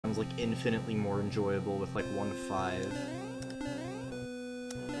Sounds like infinitely more enjoyable with like 1-5.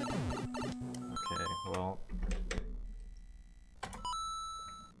 Okay, well,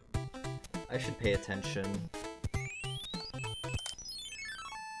 I should pay attention.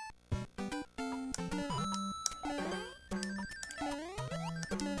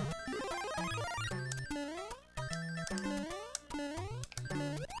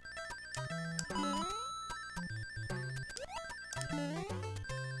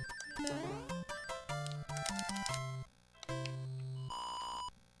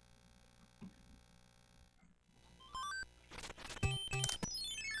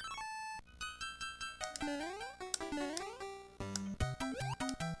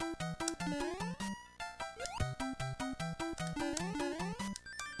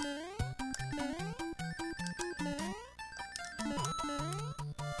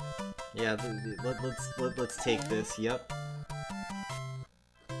 Yeah, let's take this. Yep.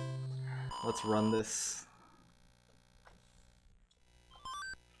 Let's run this.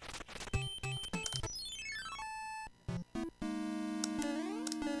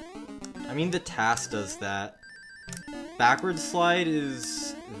 I mean, the task does that. Backward slide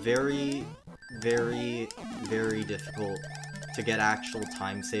is very, very, very difficult to get actual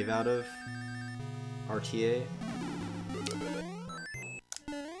time save out of. RTA.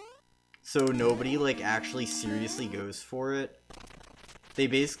 So nobody, like, actually seriously goes for it. They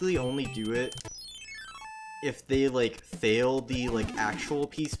basically only do it if they, like, fail the, like, actual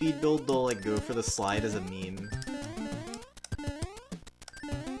P-speed build, they'll, like, go for the slide as a meme.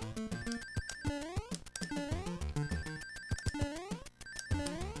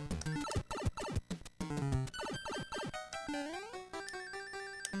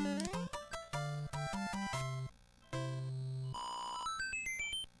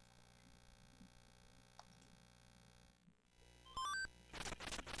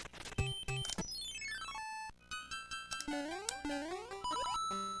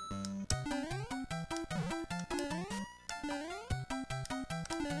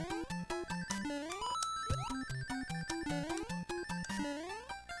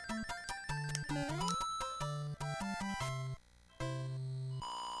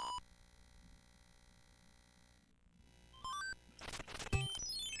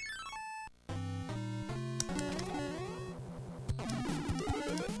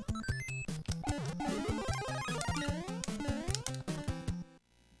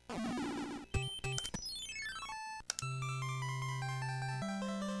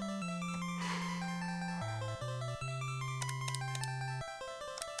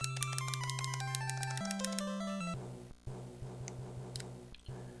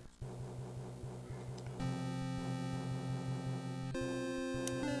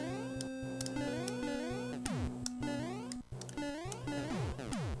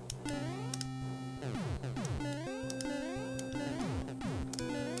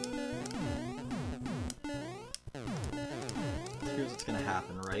 Here's what's gonna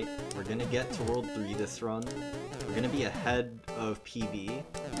happen, right? We're gonna get to World 3 this run, we're gonna be ahead of PB,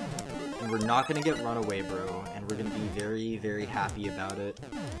 and we're not gonna get Runaway Bro, and we're gonna be very, very happy about it.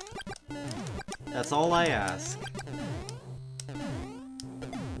 That's all I ask.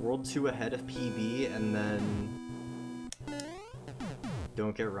 World 2 ahead of PB, and then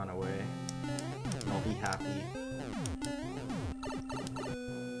don't get Runaway, and I'll be happy.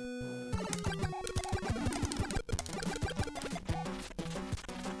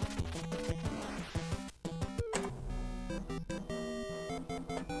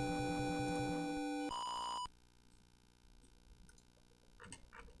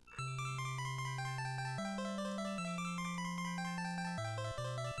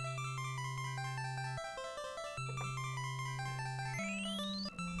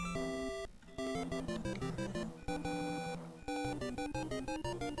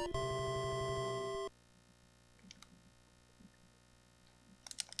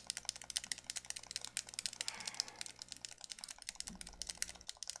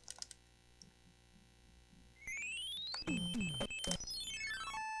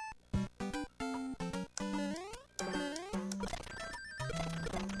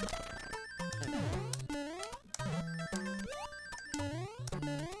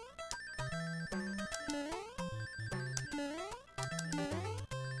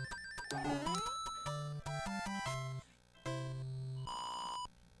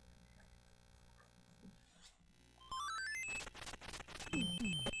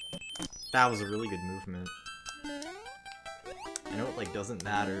 That was a really good movement. I know it like doesn't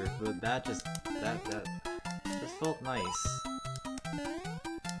matter, but that just felt nice.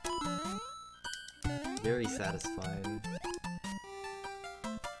 Very satisfying.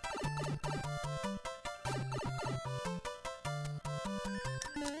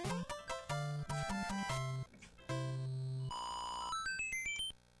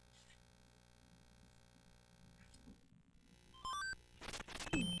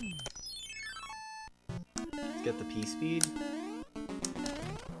 get the P-Speed.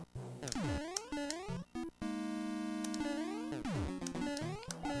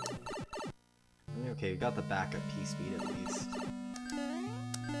 Okay, we got the backup P-Speed at least.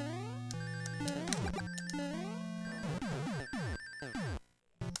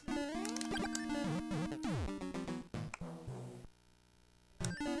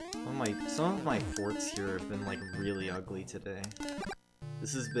 Some of my forts here have been like really ugly today.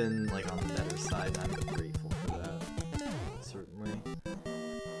 This has been like on the better side, and I'm grateful for that. Certainly.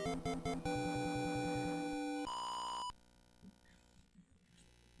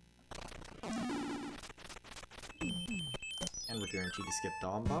 And we're guaranteed to skip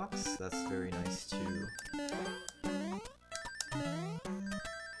Dom Box. That's very nice too.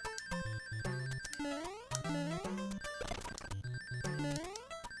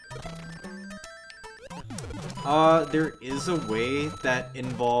 There is a way that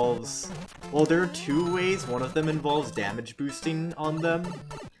involves... Well, there are two ways. One of them involves damage boosting on them.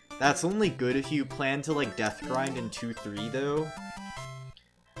 That's only good if you plan to, like, death grind in 2-3, though.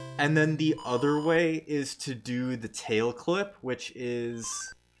 And then the other way is to do the tail clip, which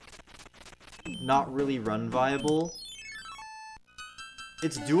is not really run viable.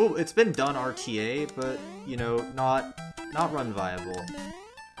 It's doable. It's been done RTA, but, you know, not run viable.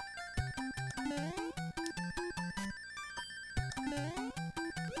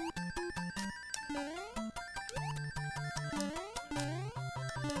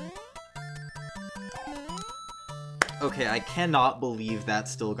 Okay, I cannot believe that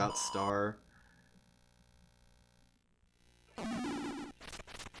still got star.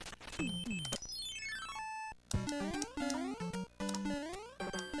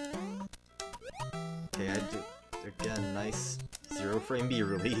 Okay, I did again, nice 0 frame B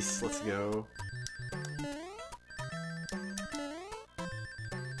release. Let's go.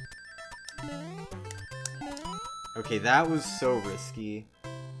 Okay, that was so risky.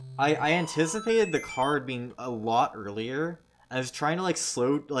 I anticipated the card being a lot earlier. I was trying to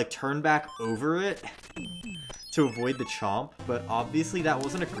like turn back over it to avoid the chomp, but obviously that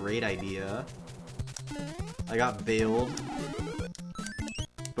wasn't a great idea. I got bailed,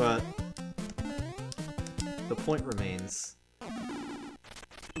 but the point remains.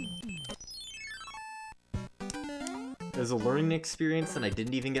 It was a learning experience and I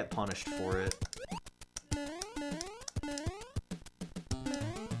didn't even get punished for it.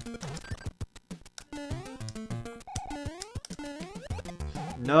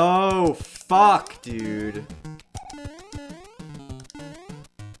 No! Fuck, dude!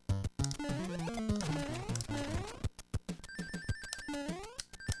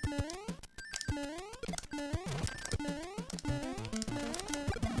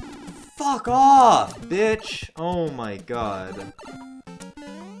 Fuck off, bitch! Oh my god.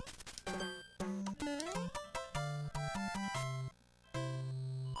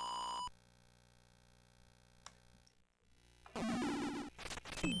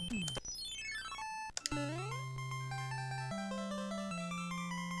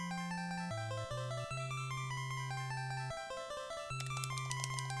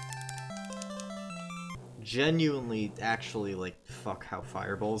 Genuinely, actually, like, fuck how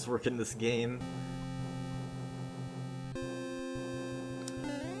fireballs work in this game.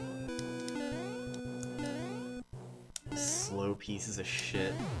 Slow pieces of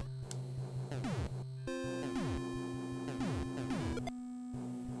shit.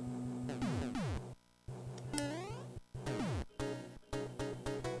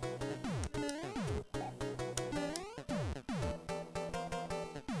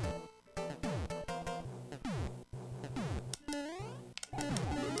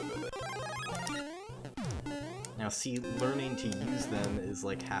 Now see, learning to use them is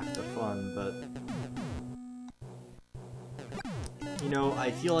like half the fun, but... You know,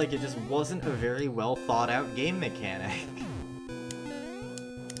 I feel like it just wasn't a very well thought out game mechanic.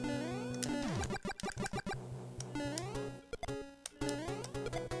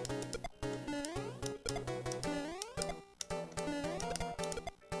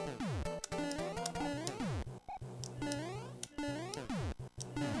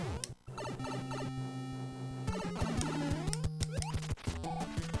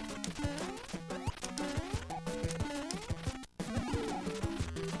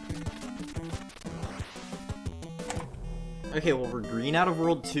 Okay, well, we're green out of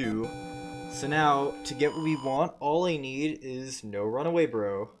World 2, so now, to get what we want, all I need is no runaway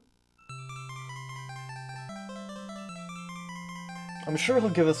bro. I'm sure he'll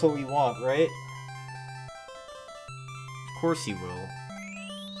give us what we want, right? Of course he will.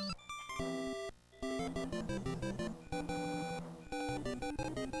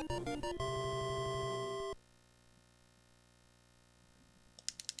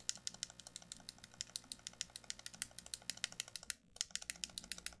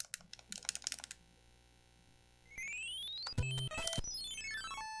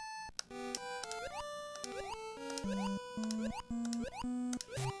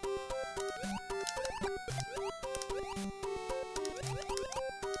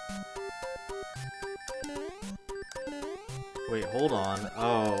 Wait, hold on.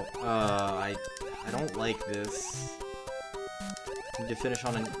 Oh, I don't like this. Need to finish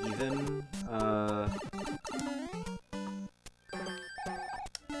on an even.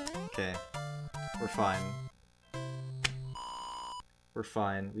 Okay. We're fine. We're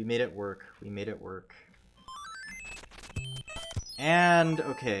fine. We made it work. We made it work. And,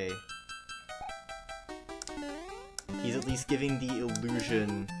 okay. He's at least giving the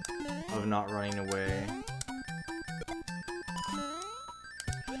illusion of not running away.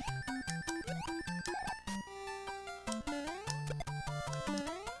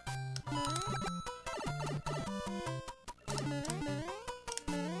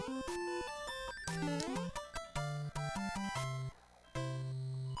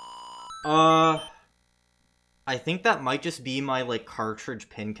 I think that might just be my, like, cartridge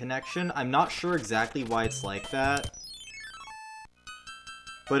pin connection. I'm not sure exactly why it's like that.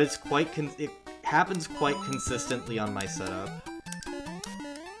 But it's quite it happens quite consistently on my setup.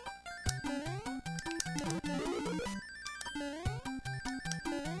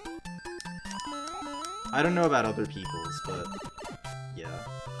 I don't know about other people's, but yeah.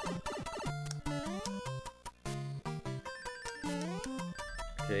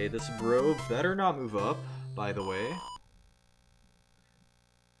 Okay, this bro better not move up, by the way.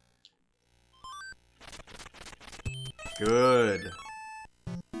 Good.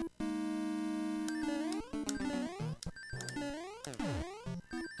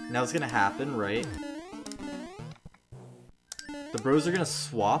 Now it's gonna happen, right? The bros are gonna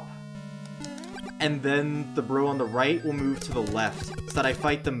swap, and then the bro on the right will move to the left, so that I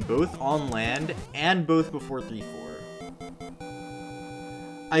fight them both on land and both before 3-4.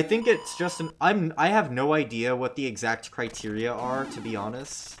 I think it's just an... I have no idea what the exact criteria are, to be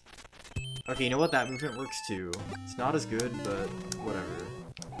honest. Okay, you know what? That movement works too. It's not as good, but whatever.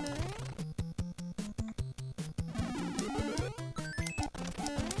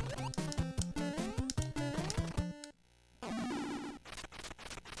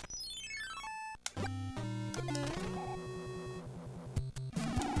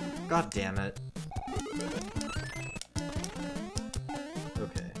 God damn it.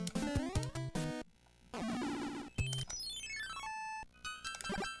 Okay.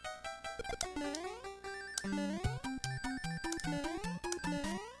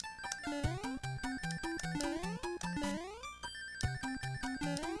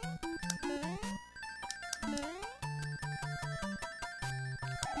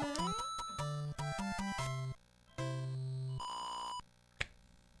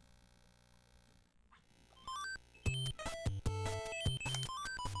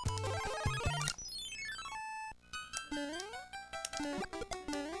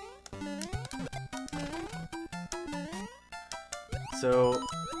 So,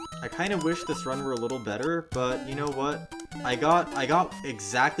 I kind of wish this run were a little better, but you know what? I got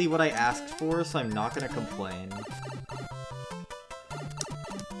exactly what I asked for, so I'm not gonna complain.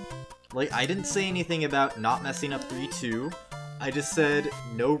 Like, I didn't say anything about not messing up 3-2. I just said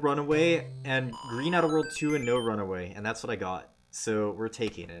no runaway, and green out of World 2 and no runaway, and that's what I got. So, we're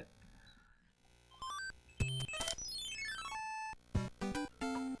taking it.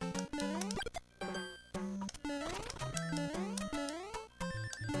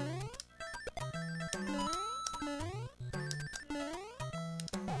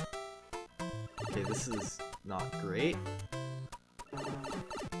 Okay, this is not great.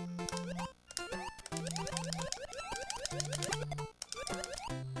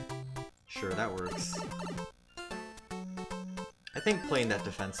 Sure, that works. I think playing that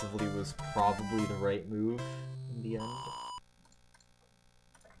defensively was probably the right move in the end.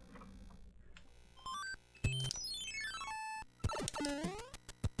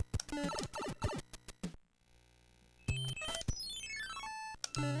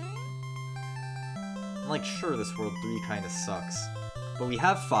 I'm like, sure, this World 3 kinda sucks, but we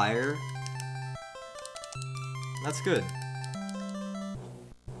have fire. That's good.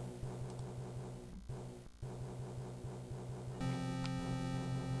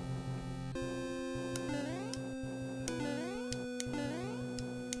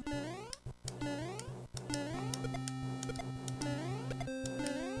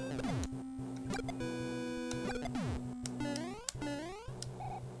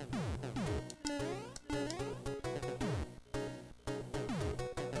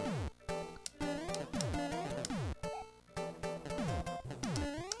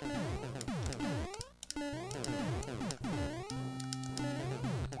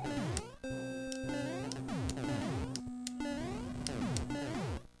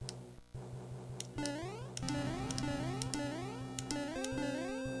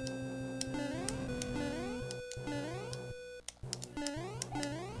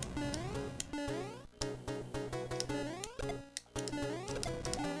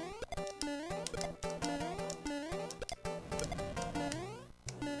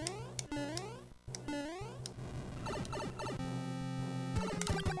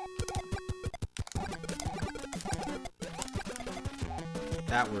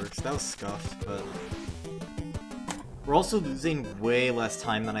 That works. That was scuffed, but... We're also losing way less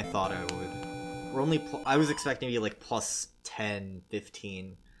time than I thought I would. We're only... I was expecting to be like plus 10,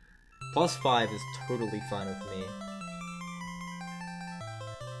 15. Plus 5 is totally fine with me.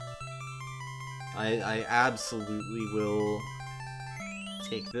 I absolutely will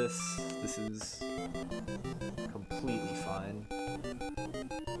take this. This is completely fine.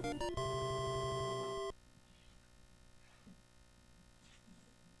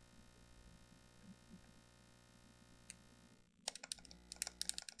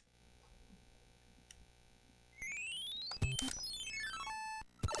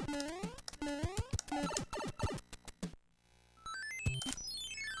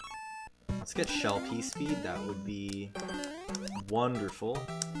 Let's get Shell P speed, that would be wonderful.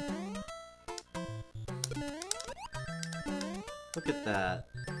 Look at that.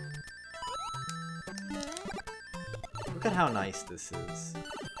 Look at how nice this is.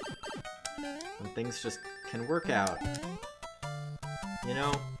 When things just can work out. You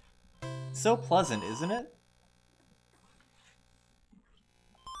know? So pleasant, isn't it?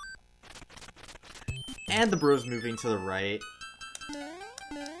 And the bro's moving to the right.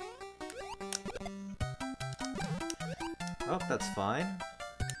 Oh, that's fine.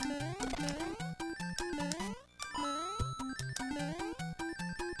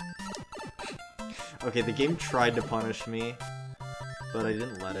 Okay, the game tried to punish me, but I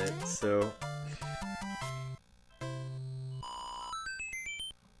didn't let it, so...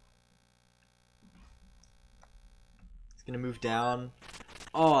 It's gonna move down.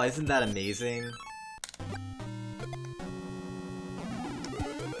 Oh, isn't that amazing?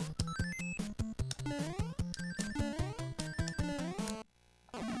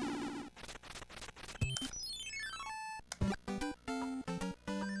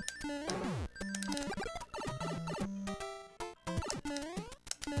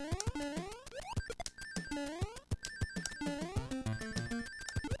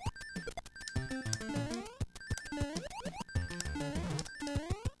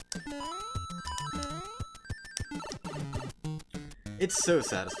 It's so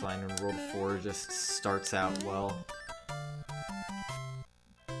satisfying when World 4 just starts out well.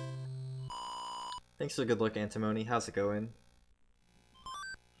 Thanks for the good luck, Antimony. How's it going?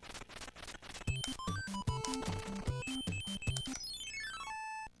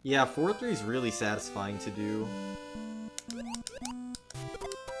 Yeah, 4-3 is really satisfying to do.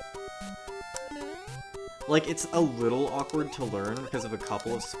 Like, it's a little awkward to learn because of a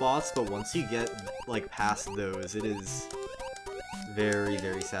couple of spots, but once you get, like, past those, it is very,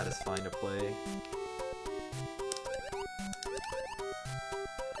 very satisfying to play.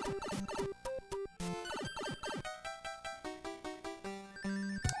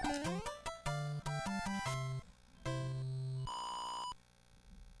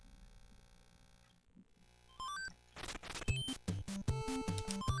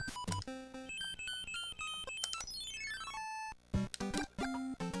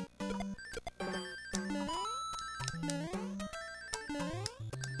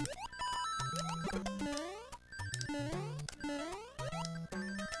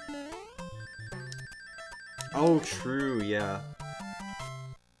 Oh, true, yeah.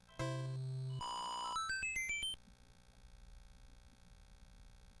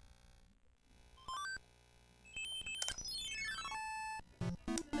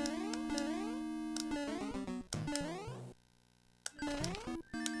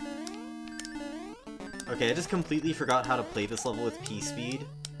 Okay, I just completely forgot how to play this level with P-Speed.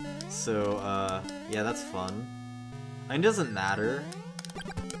 So, yeah, that's fun. I mean, it doesn't matter.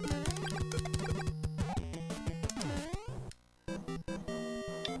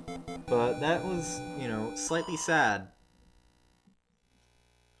 But that was, you know, slightly sad.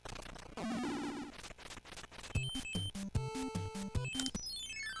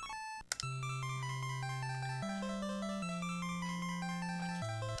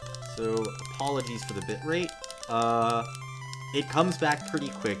 So, apologies for the bitrate. It comes back pretty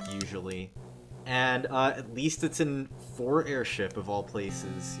quick, usually. And, at least it's in 4 airship, of all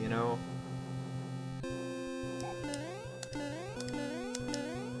places, you know?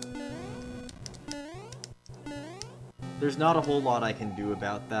 There's not a whole lot I can do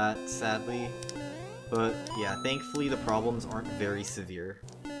about that, sadly. But, yeah, thankfully the problems aren't very severe.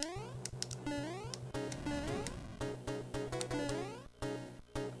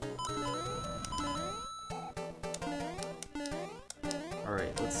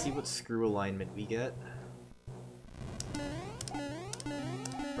 Alright, let's see what screw alignment we get.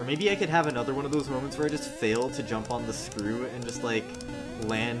 Or maybe I could have another one of those moments where I just fail to jump on the screw and just, like,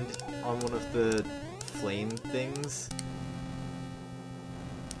 land on one of the flame things.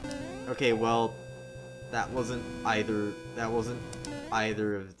 Okay, well, that wasn't either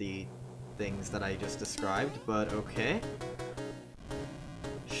of the things that I just described, but okay.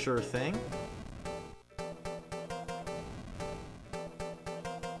 Sure thing.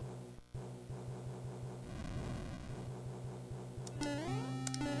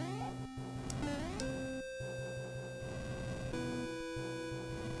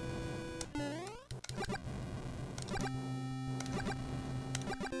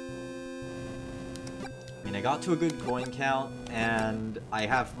 I got to a good coin count, and I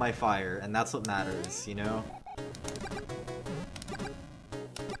have my fire, and that's what matters, you know?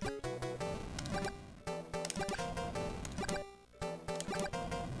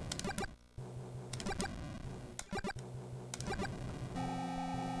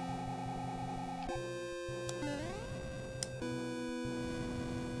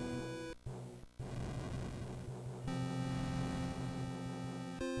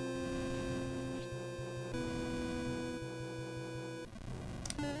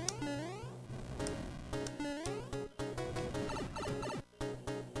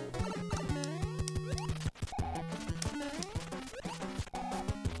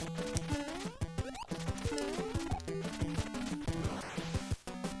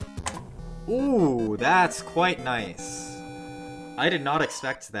 Ooh, that's quite nice. I did not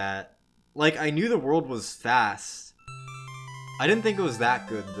expect that. Like, I knew the world was fast. I didn't think it was that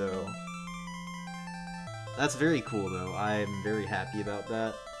good, though. That's very cool, though. I'm very happy about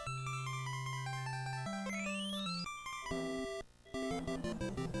that.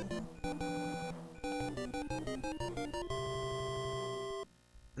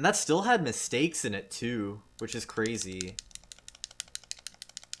 And that still had mistakes in it, too, which is crazy.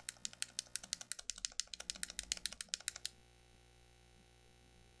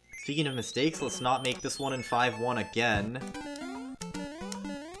 Speaking of mistakes, let's not make this one in 5-1 again.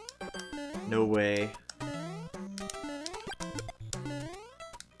 No way.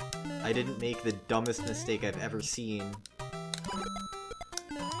 I didn't make the dumbest mistake I've ever seen.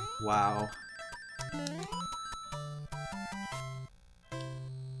 Wow.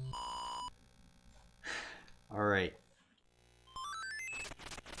 Alright.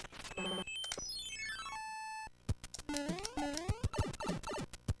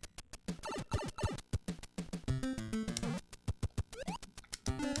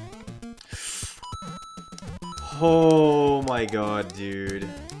 Oh my god, dude.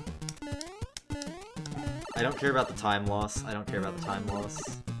 I don't care about the time loss. I don't care about the time loss.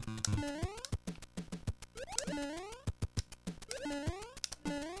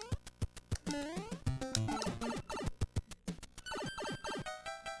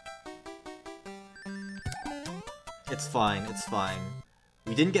 It's fine, it's fine.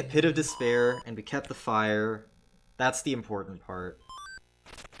 We didn't get Pit of Despair, and we kept the fire. That's the important part.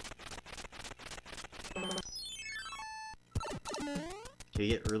 Okay,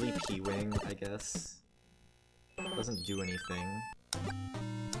 get early P-Wing, I guess. Doesn't do anything.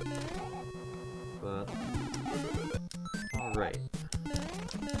 But... alright.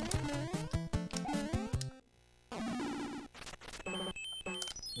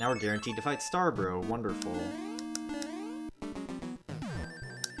 Now we're guaranteed to fight Starbro. Wonderful.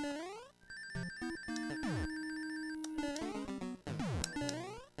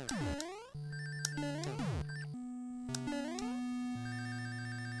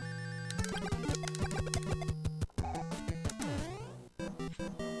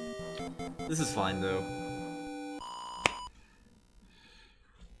 This is fine, though.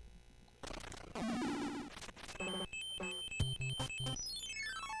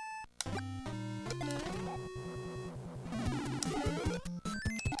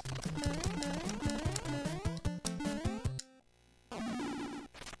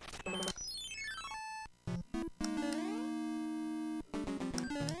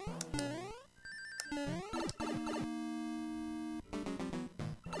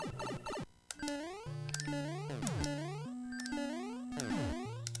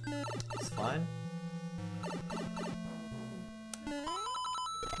 It's fine.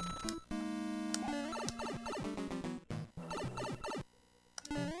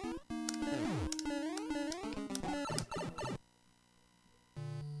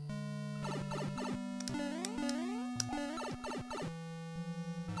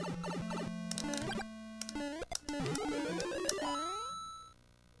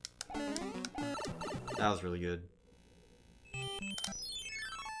 That was really good.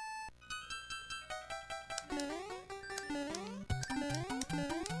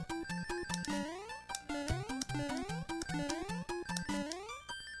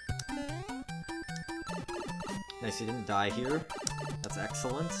 Nice, you didn't die here. That's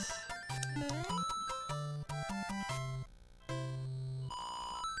excellent.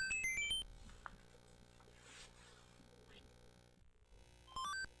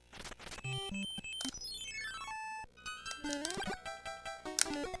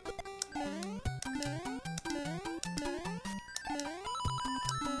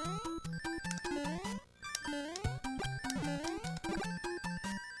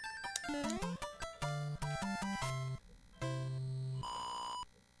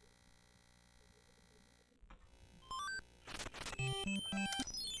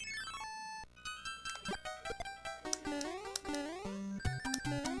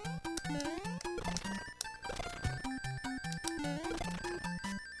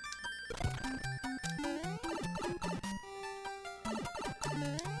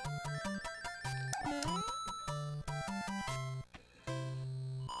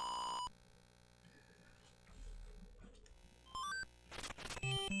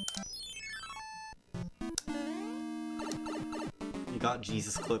 You got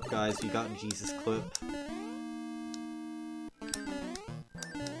Jesus Clip, guys. You got Jesus Clip.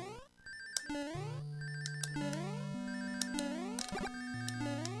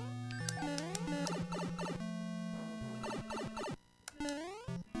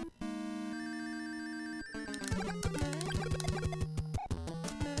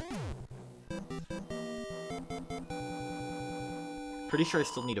 Pretty sure I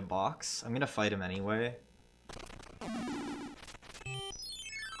still need a box. I'm gonna fight him anyway.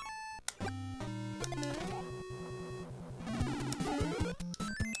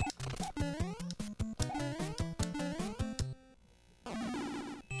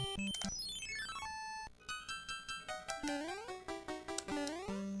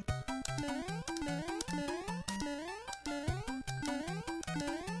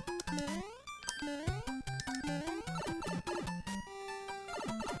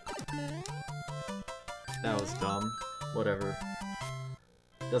 That was dumb. Whatever.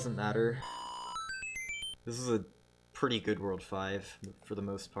 Doesn't matter. This is a pretty good World 5, for the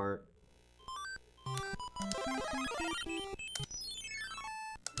most part.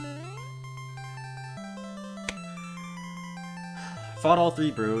 Fought all three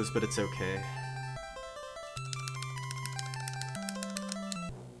bros, but it's okay.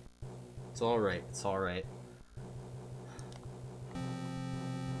 It's alright, it's alright.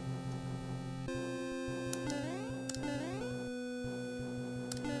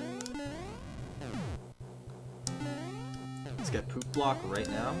 Let's get Poop Block right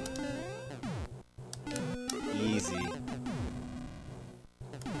now. Easy.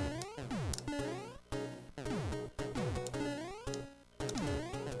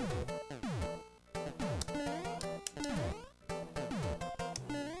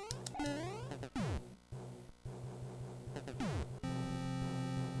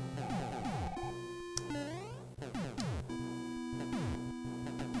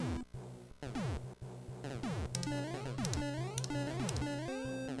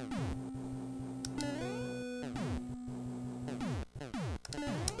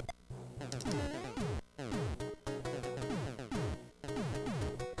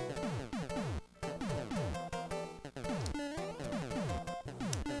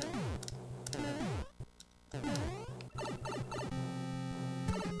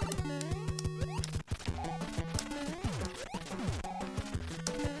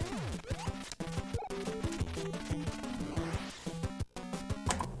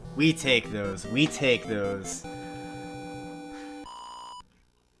 We take those. We take those.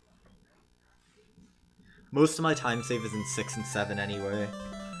 Most of my time save is in 6 and 7 anyway.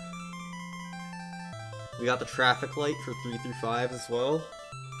 We got the traffic light for 3 through 5 as well.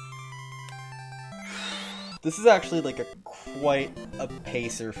 This is actually like quite a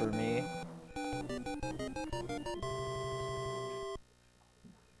pacer for me.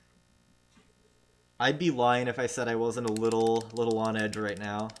 I'd be lying if I said I wasn't a little on edge right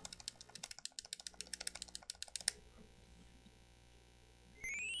now.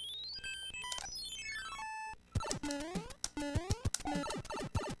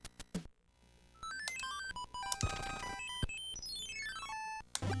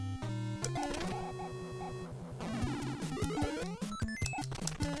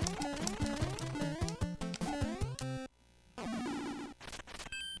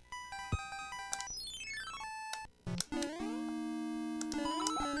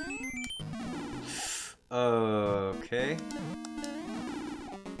 Okay.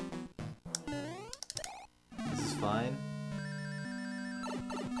 This is fine.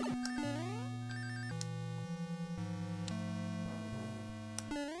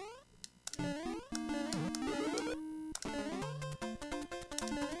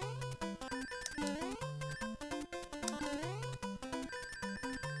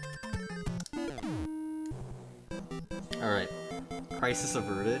 Alright. Crisis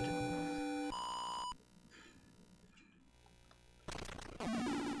averted.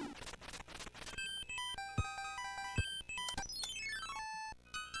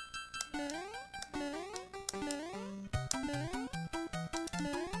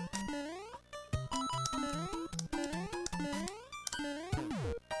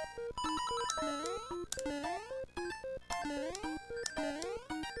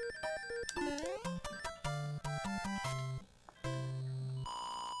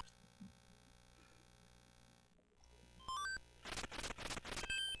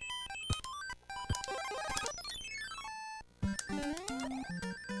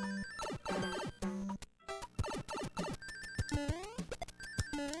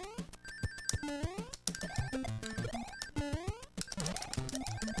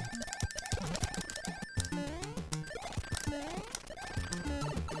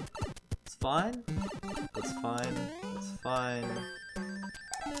 Fine. That's fine. That's fine.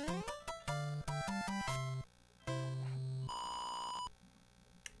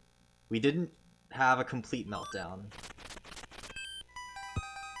 We didn't have a complete meltdown.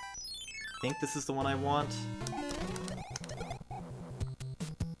 I think this is the one I want.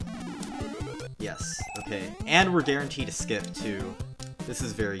 Yes, okay. And we're guaranteed to skip, too. This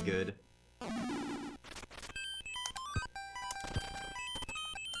is very good.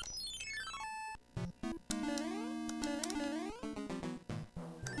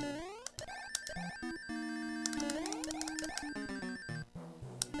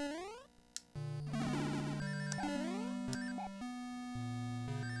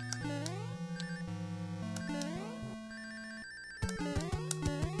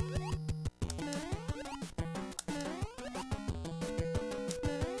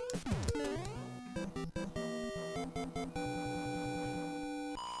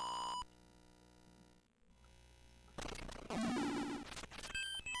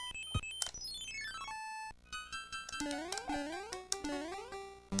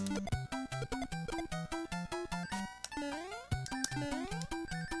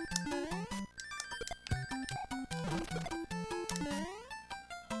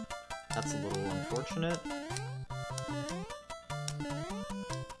 That's a little unfortunate.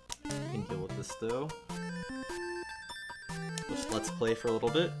 We can deal with this though. Let's play for a little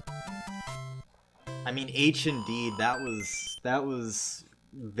bit. I mean, H indeed, that was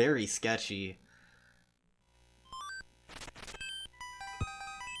very sketchy.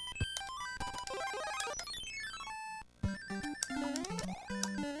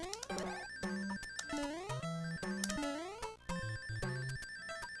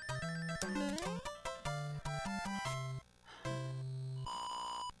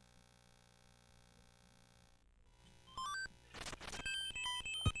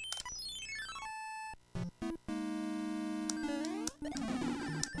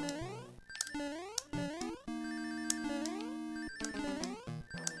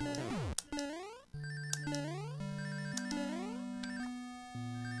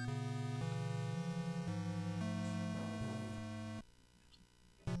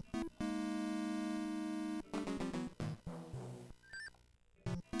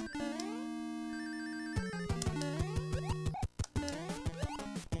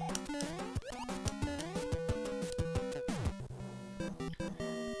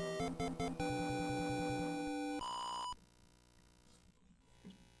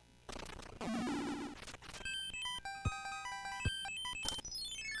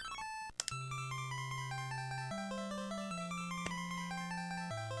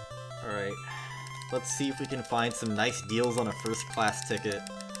 Alright, let's see if we can find some nice deals on a first class ticket.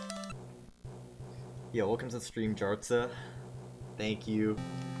 Yo, welcome to the stream, Jartza. Thank you.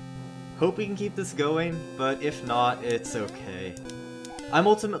 Hope we can keep this going, but if not, it's okay. I'm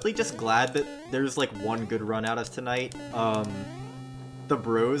ultimately just glad that there's like one good run out of tonight. The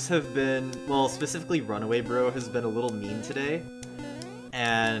bros have been, well, specifically Runaway Bro has been a little mean today.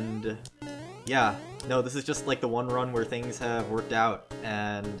 And yeah, no, this is just like the one run where things have worked out,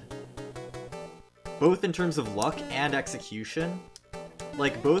 and both in terms of luck and execution,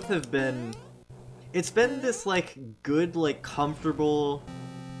 like both have been, it's been this like good, like comfortable,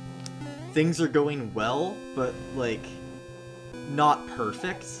 things are going well, but like not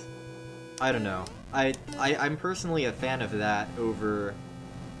perfect. I don't know. I'm personally a fan of that over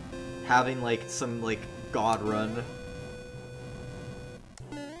having like some like god run.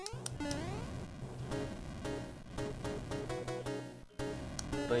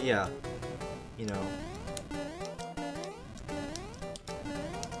 But yeah, you know,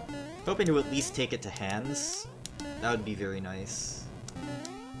 hoping to at least take it to hands. That would be very nice.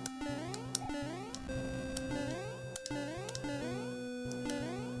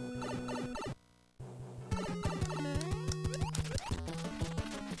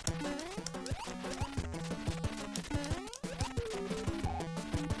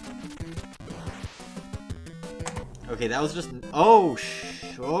 Okay, that was just... Oh,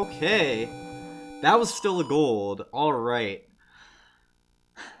 okay. That was still a gold. Alright.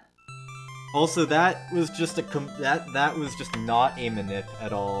 Also, that was just a that was just not a manip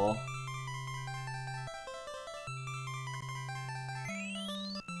at all.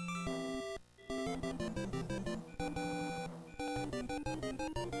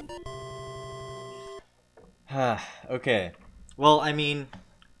 Okay. Well, I mean,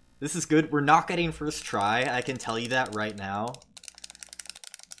 this is good. We're not getting first try, I can tell you that right now.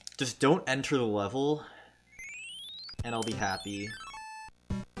 Just don't enter the level, and I'll be happy.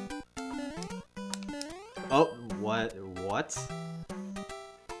 Oh, what? What?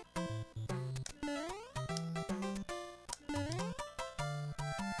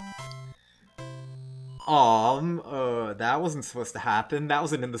 That wasn't supposed to happen. That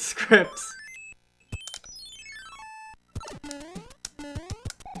wasn't in the script.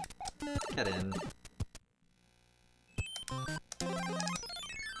 Get in.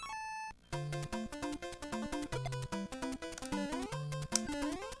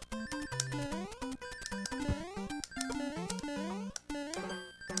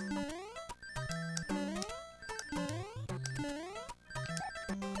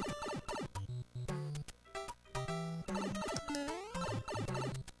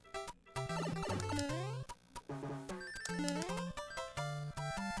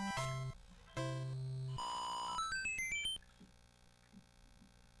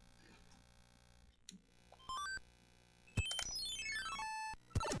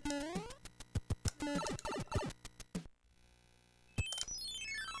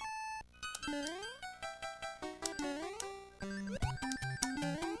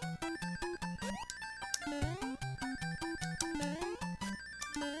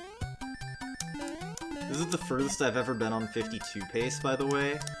 This is the furthest I've ever been on 52 pace, by the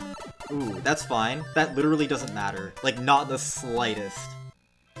way. Ooh, that's fine. That literally doesn't matter. Like, not the slightest.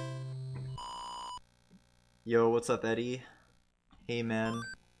 Yo, what's up, Eddie? Hey, man.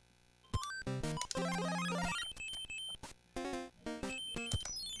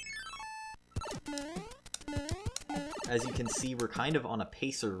 As you can see, we're kind of on a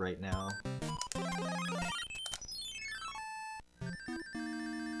pacer right now.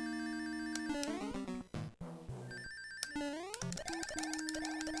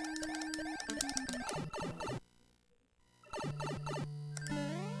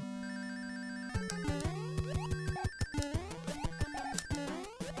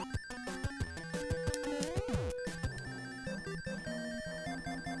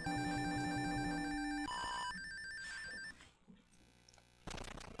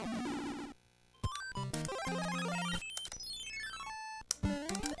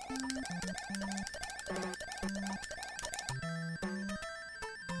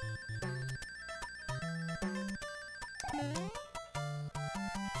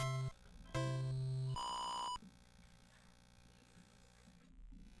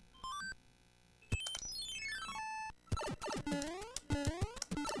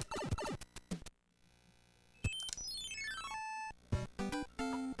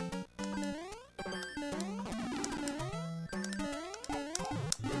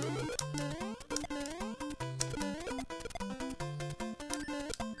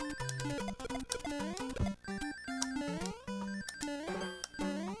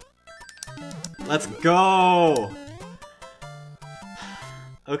 Let's go!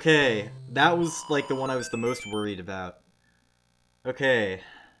 Okay, that was like the one I was the most worried about. Okay,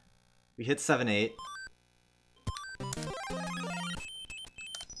 we hit 7-8.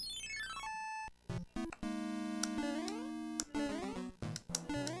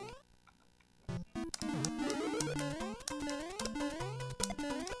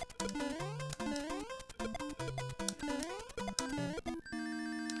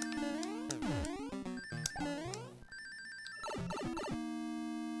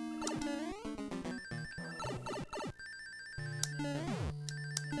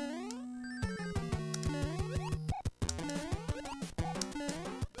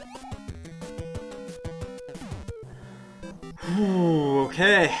 Ooh,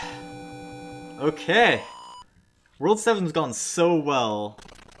 okay. Okay. World 7's gone so well.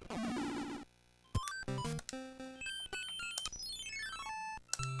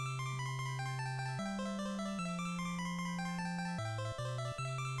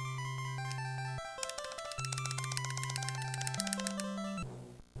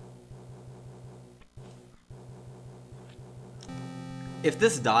 If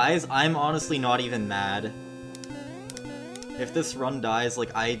this dies, I'm honestly not even mad. If this run dies,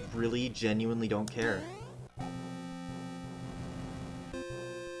 like, I really genuinely don't care.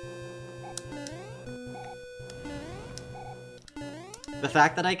 The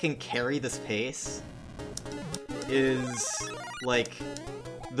fact that I can carry this pace is, like,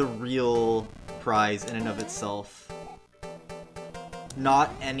 the real prize in and of itself. Not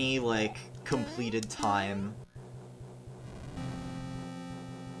any, like, completed time.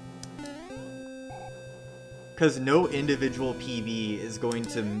 Because no individual PB is going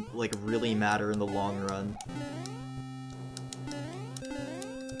to, like, really matter in the long run.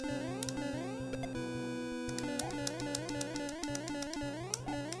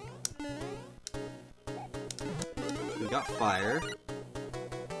 We got fire.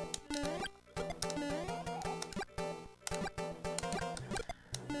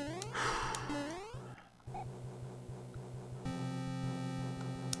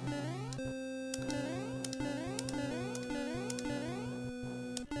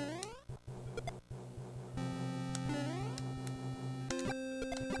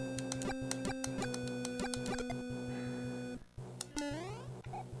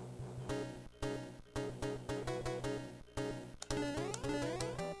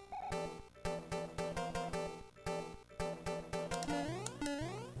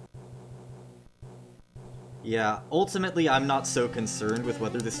 Yeah, ultimately I'm not so concerned with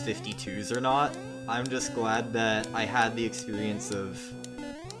whether this 52s or not. I'm just glad that I had the experience of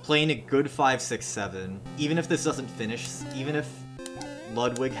playing a good 5, 6, 7. Even if this doesn't finish, even if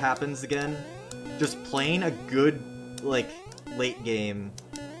Ludwig happens again, just playing a good, like, late game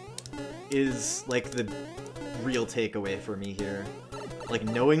is, like, the real takeaway for me here. Like,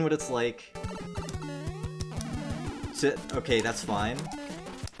 knowing what it's like to... Okay, that's fine.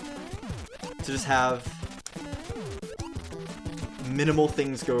 To just have minimal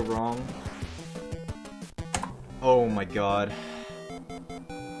things go wrong. Oh my god.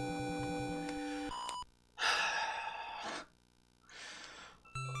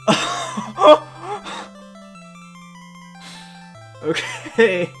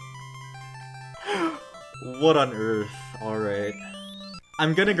 Okay. What on earth? Alright.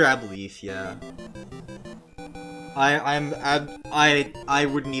 I'm gonna grab Leaf, yeah. I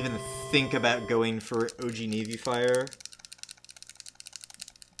wouldn't even think about going for OG Navy Fire.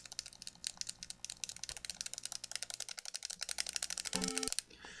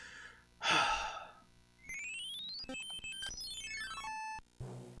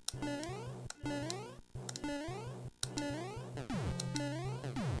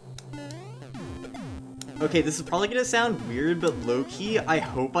 Okay, this is probably gonna sound weird, but low-key, I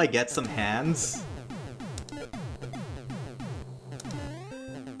hope I get some hands.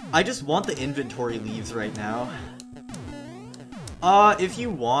 I just want the inventory leaves right now. If you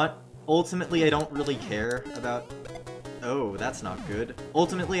want, ultimately I don't really care about... Oh, that's not good.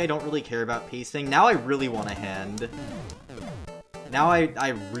 Ultimately I don't really care about pacing. Now I really want a hand. Now I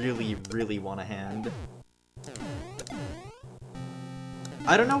really, really want a hand.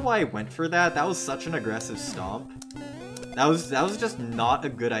 I don't know why I went for that. That was such an aggressive stomp. That was just not a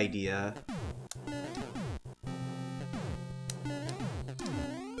good idea.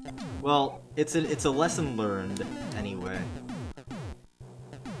 Well, it's a lesson learned anyway.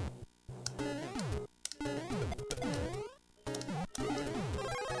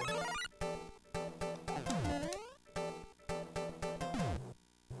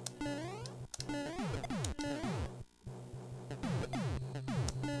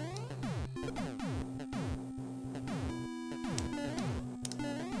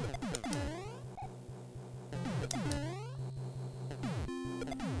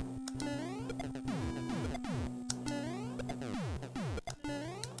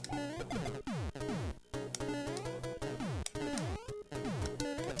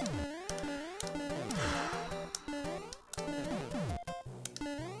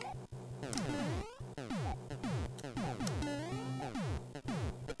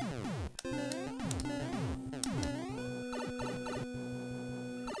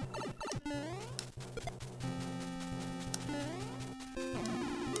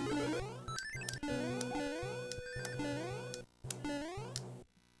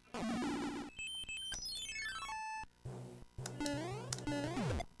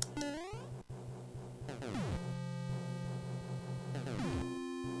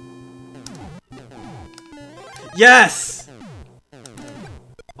 Yes!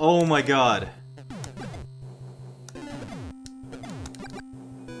 Oh my god.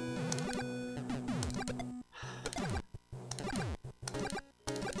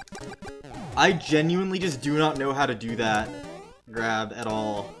 I genuinely just do not know how to do that grab at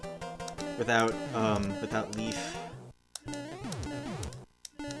all without Leaf.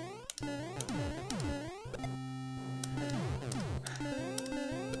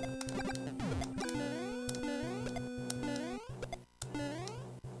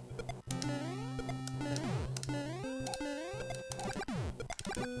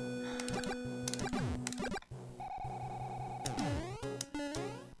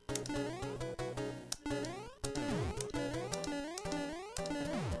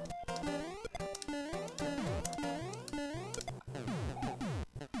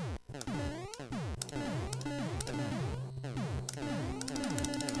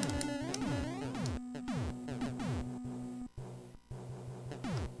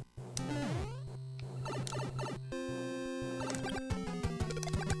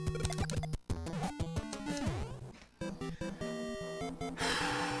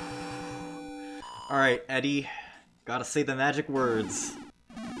 Alright, Eddie. Gotta say the magic words.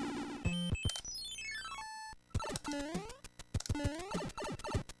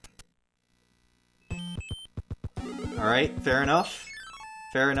 Alright, fair enough.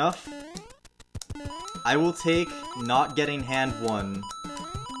 Fair enough. I will take not getting hand 1.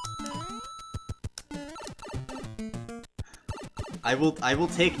 I will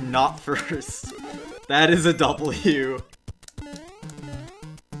take not first. That is a W.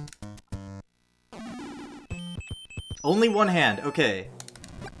 Only one hand, okay.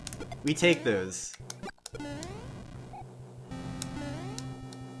 We take those.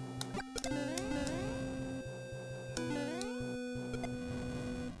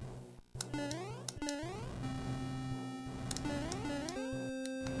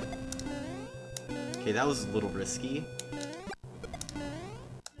 Okay, that was a little risky.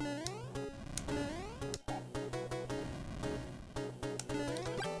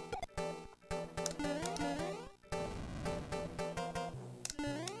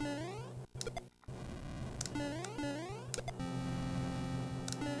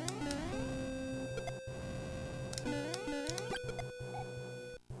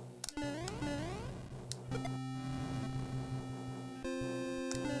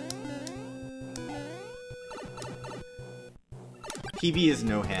 PB is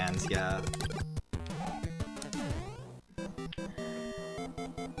no hands, yeah.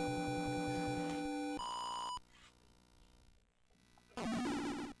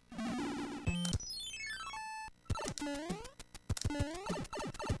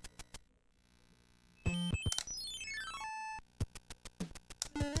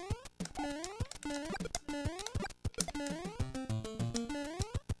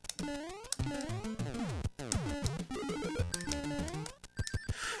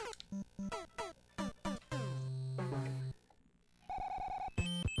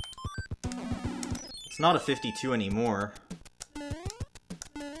 It's not a 52 anymore.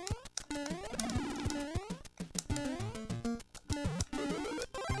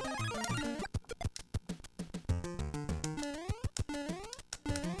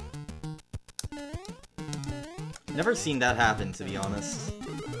 Never seen that happen, to be honest.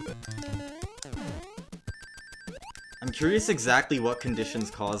 I'm curious exactly what conditions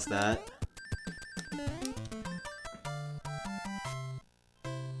caused that.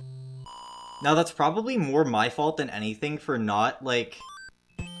 Now that's probably more my fault than anything for not, like,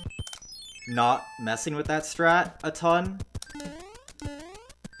 not messing with that strat a ton.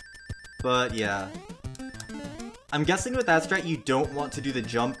 But yeah. I'm guessing with that strat you don't want to do the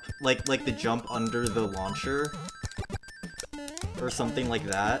jump, like the jump under the launcher. Or something like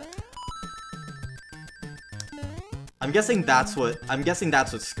that. I'm guessing that's what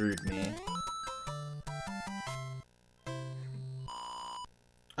screwed me.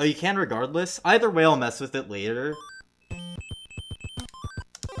 Oh, you can regardless? Either way, I'll mess with it later.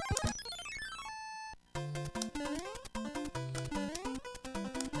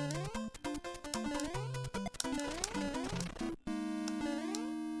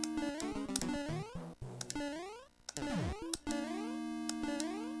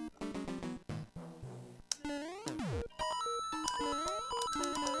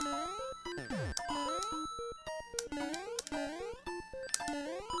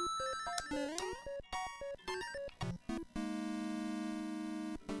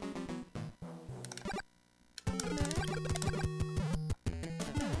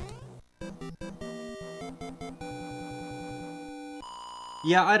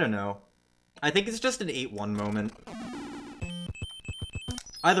 Yeah, I don't know. I think it's just an 8-1 moment.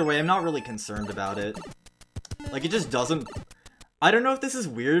 Either way, I'm not really concerned about it. Like, it just doesn't... I don't know if this is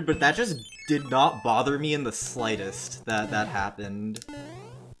weird, but that just did not bother me in the slightest that that happened.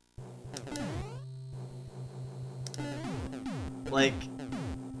 Like...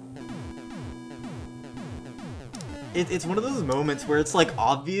 It's one of those moments where it's like,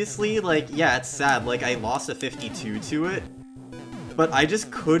 obviously, like, yeah, it's sad. Like, I lost a 52 to it. But I just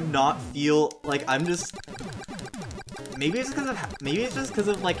could not feel like I'm just. Maybe it's just because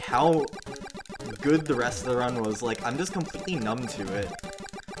of like how good the rest of the run was. Like I'm just completely numb to it.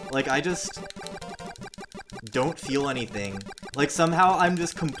 Like I just don't feel anything. Like somehow I'm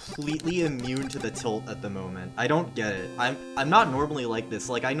just completely immune to the tilt at the moment. I don't get it. I'm not normally like this.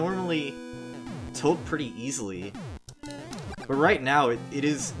 Like I normally tilt pretty easily, but right now it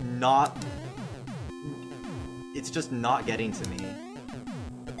is not. It's just not getting to me.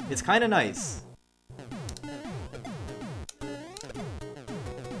 It's kind of nice.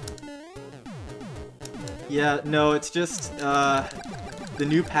 Yeah, no, it's just, the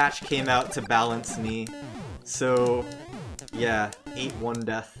new patch came out to balance me. So, yeah, 8-1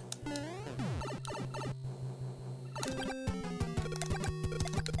 death.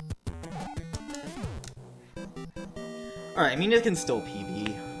 Alright, I mean, it can still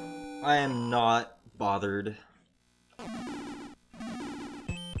PB. I am not bothered.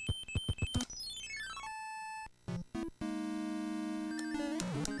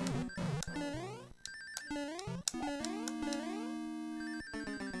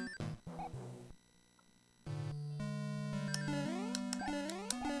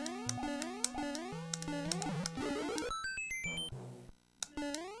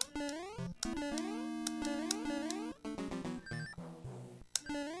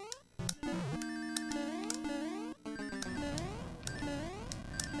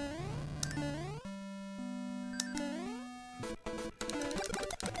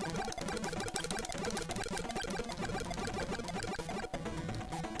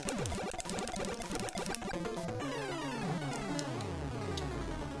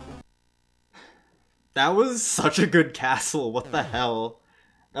 That was such a good castle, what the hell?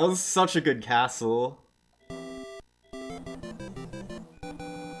 That was such a good castle.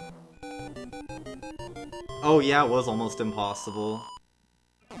 Oh yeah, it was almost impossible.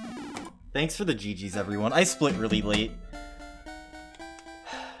 Thanks for the GGs, everyone. I split really late.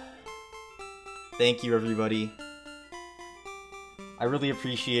 Thank you, everybody. I really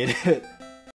appreciate it.